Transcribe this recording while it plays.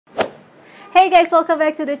Hey guys, welcome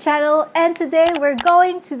back to the channel, and today we're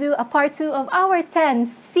going to do a part 2 of our 10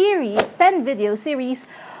 video series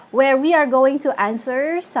where we are going to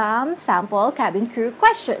answer some sample cabin crew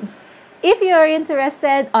questions. If you are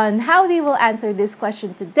interested on how we will answer this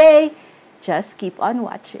question today, just keep on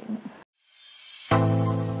watching.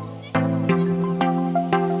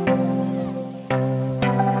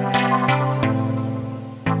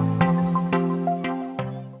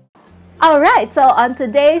 Alright, so on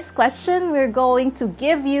today's question, we're going to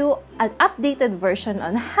give you an updated version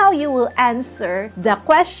on how you will answer the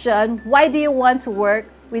question, why do you want to work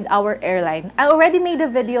with our airline? I already made a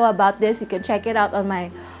video about this. You can check it out on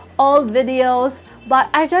my old videos, but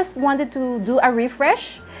I just wanted to do a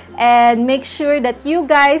refresh and make sure that you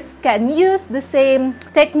guys can use the same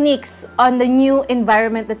techniques on the new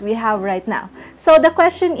environment that we have right now. So the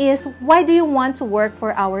question is, why do you want to work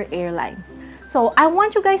for our airline? So I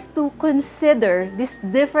want you guys to consider these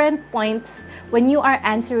different points when you are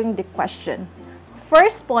answering the question.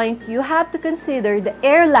 First point, you have to consider the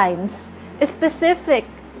airline's specific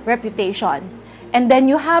reputation. And then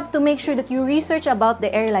you have to make sure that you research about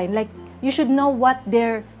the airline. Like, you should know what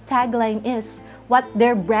their tagline is, what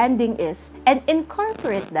their branding is, and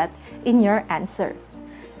incorporate that in your answer.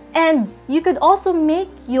 And you could also make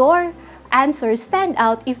your answer stand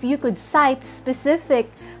out if you could cite specific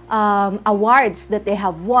awards that they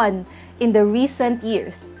have won in the recent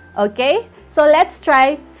years. Okay, so let's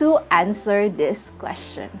try to answer this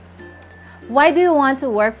question. Why do you want to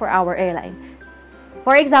work for our airline?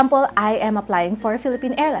 For example, I am applying for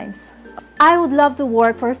Philippine Airlines. I would love to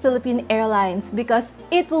work for Philippine Airlines because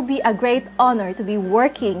it will be a great honor to be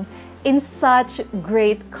working in such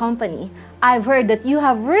great company. I've heard that you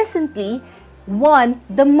have recently won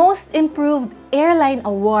the Most Improved Airline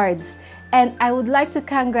Awards, and I would like to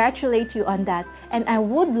congratulate you on that. And I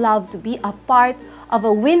would love to be a part of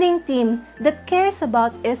a winning team that cares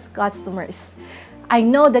about its customers. I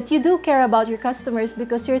know that you do care about your customers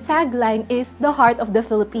because your tagline is the heart of the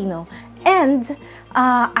Filipino. And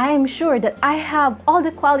I am sure that I have all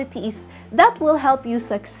the qualities that will help you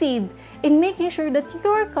succeed in making sure that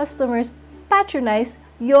your customers patronize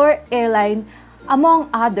your airline among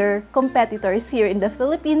other competitors here in the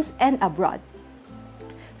Philippines and abroad.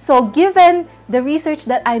 So given the research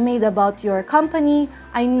that I made about your company,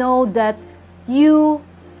 I know that you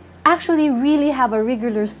actually really have a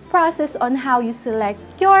rigorous process on how you select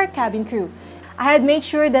your cabin crew. I had made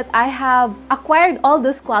sure that I have acquired all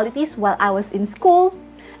those qualities while I was in school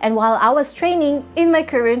and while I was training in my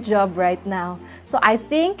current job right now. So I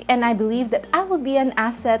think and I believe that I will be an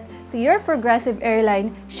asset to your progressive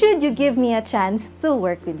airline should you give me a chance to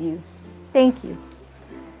work with you. Thank you.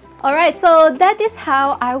 Alright, so that is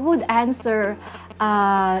how I would answer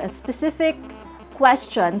a specific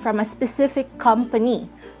question from a specific company.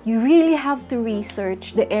 You really have to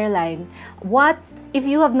research the airline. What, if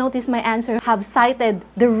you have noticed my answer, have cited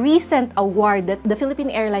the recent award that the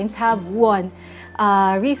Philippine Airlines have won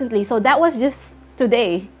recently. So that was just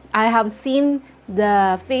today. I have seen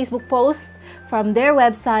the Facebook post from their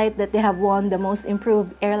website that they have won the Most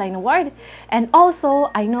Improved Airline Award. And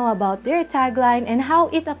also, I know about their tagline and how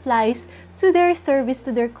it applies to their service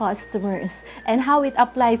to their customers and how it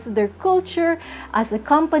applies to their culture as a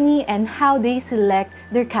company and how they select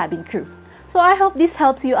their cabin crew. So I hope this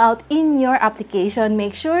helps you out in your application.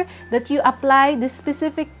 Make sure that you apply the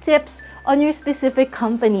specific tips on your specific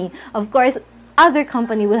company. Of course, other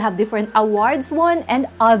company will have different awards won and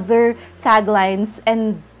other taglines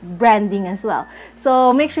and branding as well.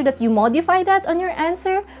 So make sure that you modify that on your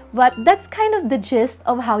answer, but that's kind of the gist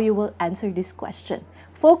of how you will answer this question.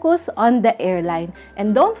 Focus on the airline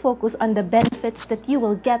and don't focus on the benefits that you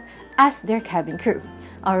will get as their cabin crew.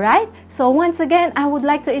 Alright, so once again, I would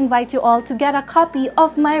like to invite you all to get a copy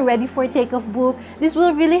of my Ready for Takeoff book. This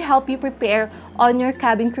will really help you prepare on your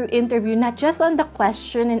cabin crew interview, not just on the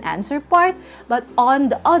question and answer part, but on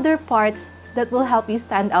the other parts that will help you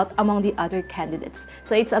stand out among the other candidates.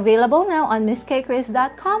 So it's available now on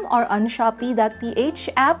Misskaykrizz.com or on Shopee.ph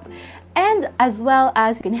app, and as well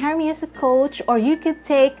as you can hire me as a coach or you could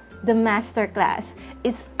take the masterclass.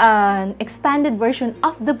 It's an expanded version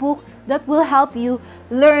of the book that will help you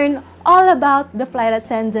learn all about the flight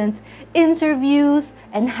attendant interviews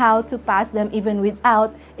and how to pass them even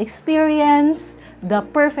without experience, the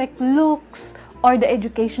perfect looks, or the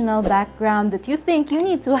educational background that you think you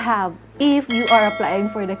need to have if you are applying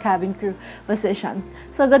for the cabin crew position.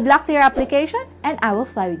 So good luck to your application and I will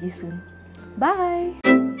fly with you soon.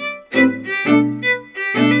 Bye!